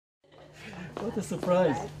What a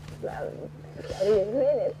surprise. Thank Yeah.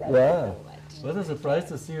 you so much. What a surprise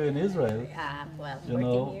to see you in Israel. Well, You 14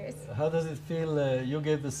 know, years. how does it feel you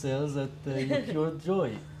gave the cells that you cured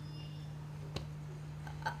Joy?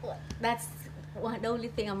 Well, that's the only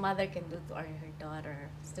thing a mother can do to her daughter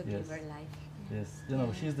is to give Yes. her life. Yes, you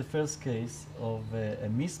know, she's the first case of a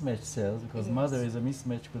mismatched cells because Yes. mother is a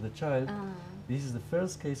mismatch with the child. Uh, This is the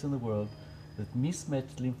first case in the world that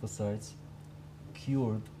mismatched lymphocytes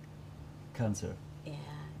cured cancer. yeah.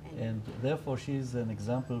 And therefore she's an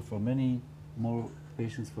example for many more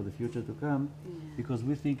patients for the future to come because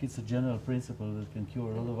we think it's a general principle that can cure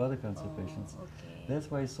a lot of other cancer patients. Okay. That's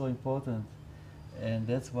why it's so important, and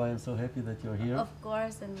that's why I'm so happy that you're here. Of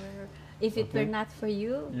course, and if it Okay. were not for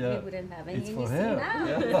you, Yeah. we wouldn't have any. It's for You see her. now.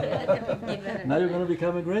 Yeah. Now you're going to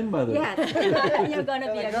become a grandmother. Yes, you're going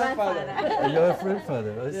to be a grandfather. You're a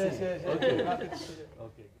grandfather, I see. Yes. Okay.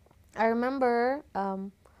 Okay. I remember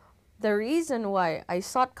the reason why I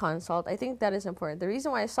sought consult, I think that is important. The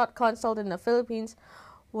reason why I sought consult in the Philippines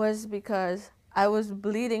was because I was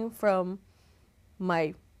bleeding from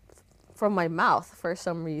my mouth for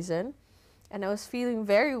some reason, and I was feeling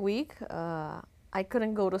very weak. I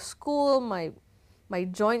couldn't go to school, my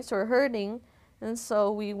joints were hurting, and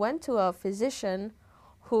so we went to a physician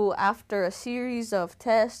who, after a series of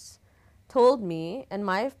tests, told me and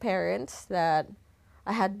my parents that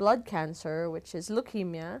I had blood cancer, which is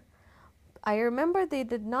leukemia. I remember they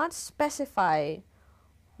did not specify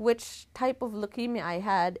which type of leukemia I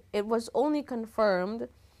had. It was only confirmed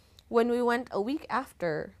when we went a week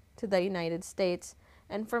after to the United States,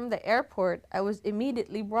 and from the airport I was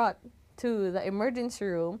immediately brought to the emergency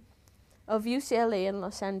room of UCLA in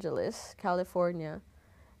Los Angeles, California.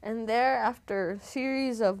 And there, after a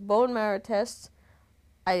series of bone marrow tests,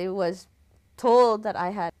 I was told that I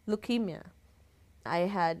had leukemia. I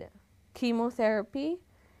had chemotherapy,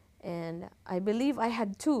 and I believe I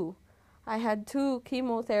had two. I had two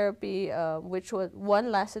chemotherapy, which was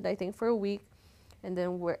one lasted I think for a week, and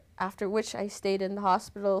then after which I stayed in the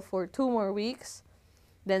hospital for 2 more weeks,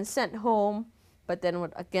 then sent home, but then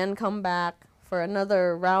would again come back for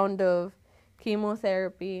another round of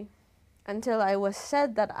chemotherapy until I was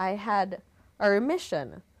said that I had a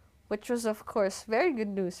remission, which was of course very good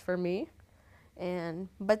news for me.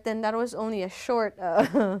 But then that was only a short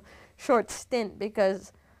stint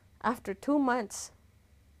because after 2 months,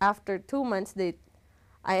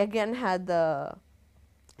 I again had the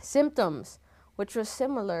symptoms, which was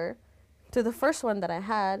similar to the first one that I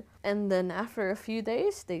had. And then after a few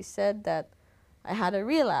days, they said that I had a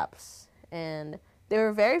relapse. And they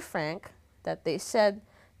were very frank that they said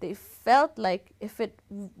they felt like if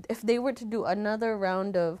they were to do another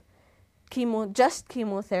round of just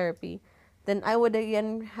chemotherapy, then I would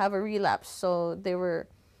again have a relapse. So they were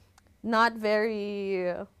not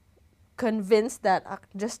very convinced that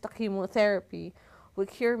just the chemotherapy would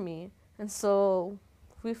cure me. And so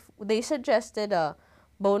they suggested a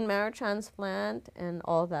bone marrow transplant and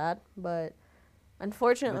all that, but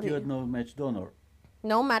unfortunately... But you had no matched donor.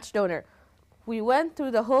 No matched donor. We went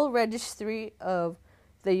through the whole registry of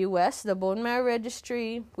the U.S., the bone marrow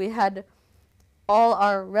registry. We had all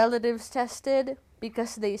our relatives tested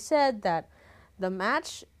because they said that the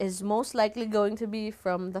match is most likely going to be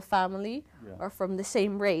from the family or from the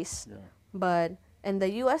same race. Yeah. But in the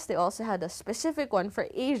U.S., they also had a specific one for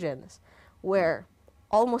Asians, where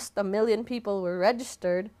almost 1 million people were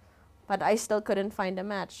registered, but I still couldn't find a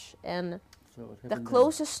match. And So what the happened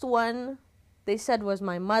closest one they said was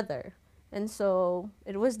my mother. And so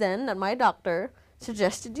it was then that my doctor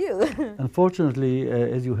suggested you. then? Unfortunately,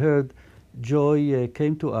 as you heard, Joy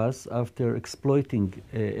came to us after exploiting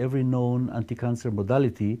every known anti-cancer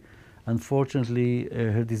modality. Unfortunately,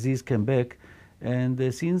 her disease came back,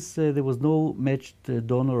 and since there was no matched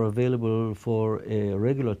donor available for a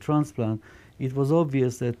regular transplant, it was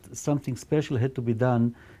obvious that something special had to be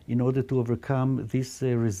done in order to overcome this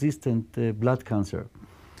resistant blood cancer.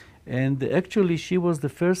 And actually, she was the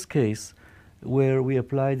first case where we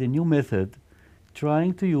applied a new method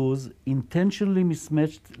trying to use intentionally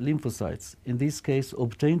mismatched lymphocytes, in this case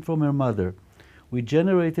obtained from her mother. We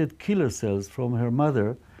generated killer cells from her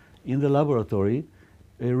mother in the laboratory,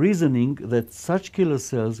 reasoning that such killer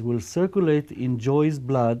cells will circulate in Joy's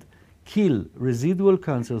blood, kill residual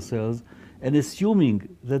cancer cells, and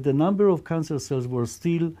assuming that the number of cancer cells were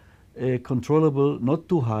still controllable, not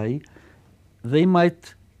too high, they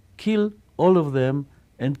might kill all of them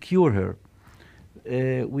and cure her.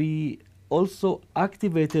 We also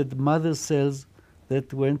activated mother cells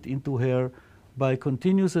that went into her by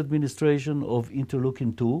continuous administration of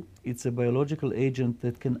interleukin-2. It's a biological agent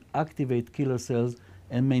that can activate killer cells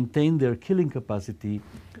and maintain their killing capacity.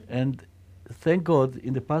 And thank God,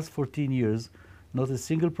 in the past 14 years, not a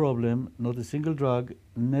single problem, not a single drug,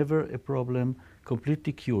 never a problem,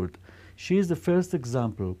 completely cured. She is the first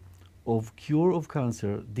example of cure of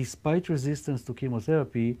cancer despite resistance to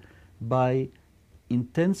chemotherapy by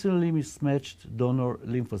intentionally mismatched donor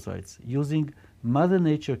lymphocytes, using Mother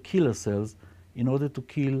Nature killer cells in order to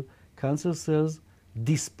kill cancer cells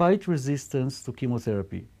despite resistance to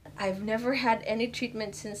chemotherapy. I've never had any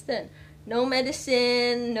treatment since then. No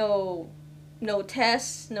medicine, no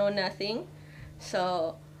tests, no nothing.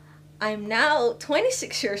 So I'm now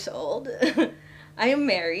 26 years old. I am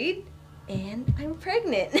married and I'm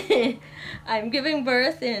pregnant. I'm giving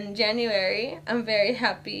birth in January. I'm very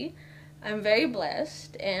happy. I'm very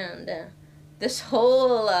blessed, and this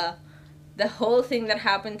whole the whole thing that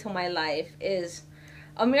happened to my life is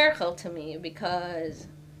a miracle to me, because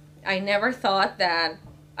I never thought that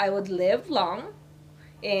I would live long,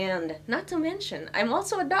 and not to mention I'm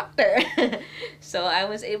also a doctor. So I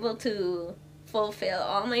was able to fulfill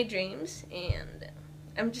all my dreams, and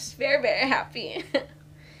I'm just very, very happy.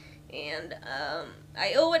 And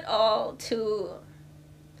I owe it all to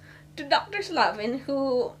Dr. Slavin,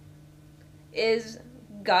 who is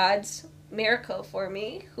God's miracle for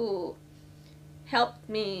me, who helped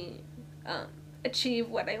me achieve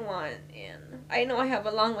what I want, and I know I have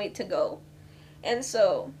a long way to go. And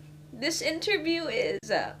so this interview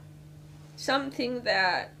is something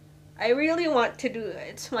that I really want to do.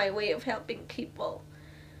 It's my way of helping people.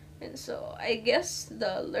 And so I guess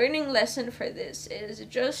the learning lesson for this is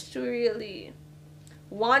just to really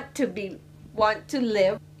want to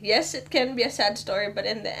live. Yes, it can be a sad story, but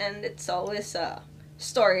in the end, it's always a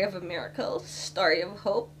story of a miracle, story of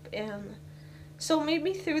hope. And so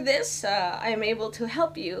maybe through this, I'm able to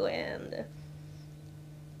help you. And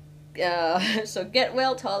so get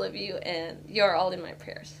well to all of you, and you're all in my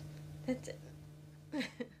prayers. That's it.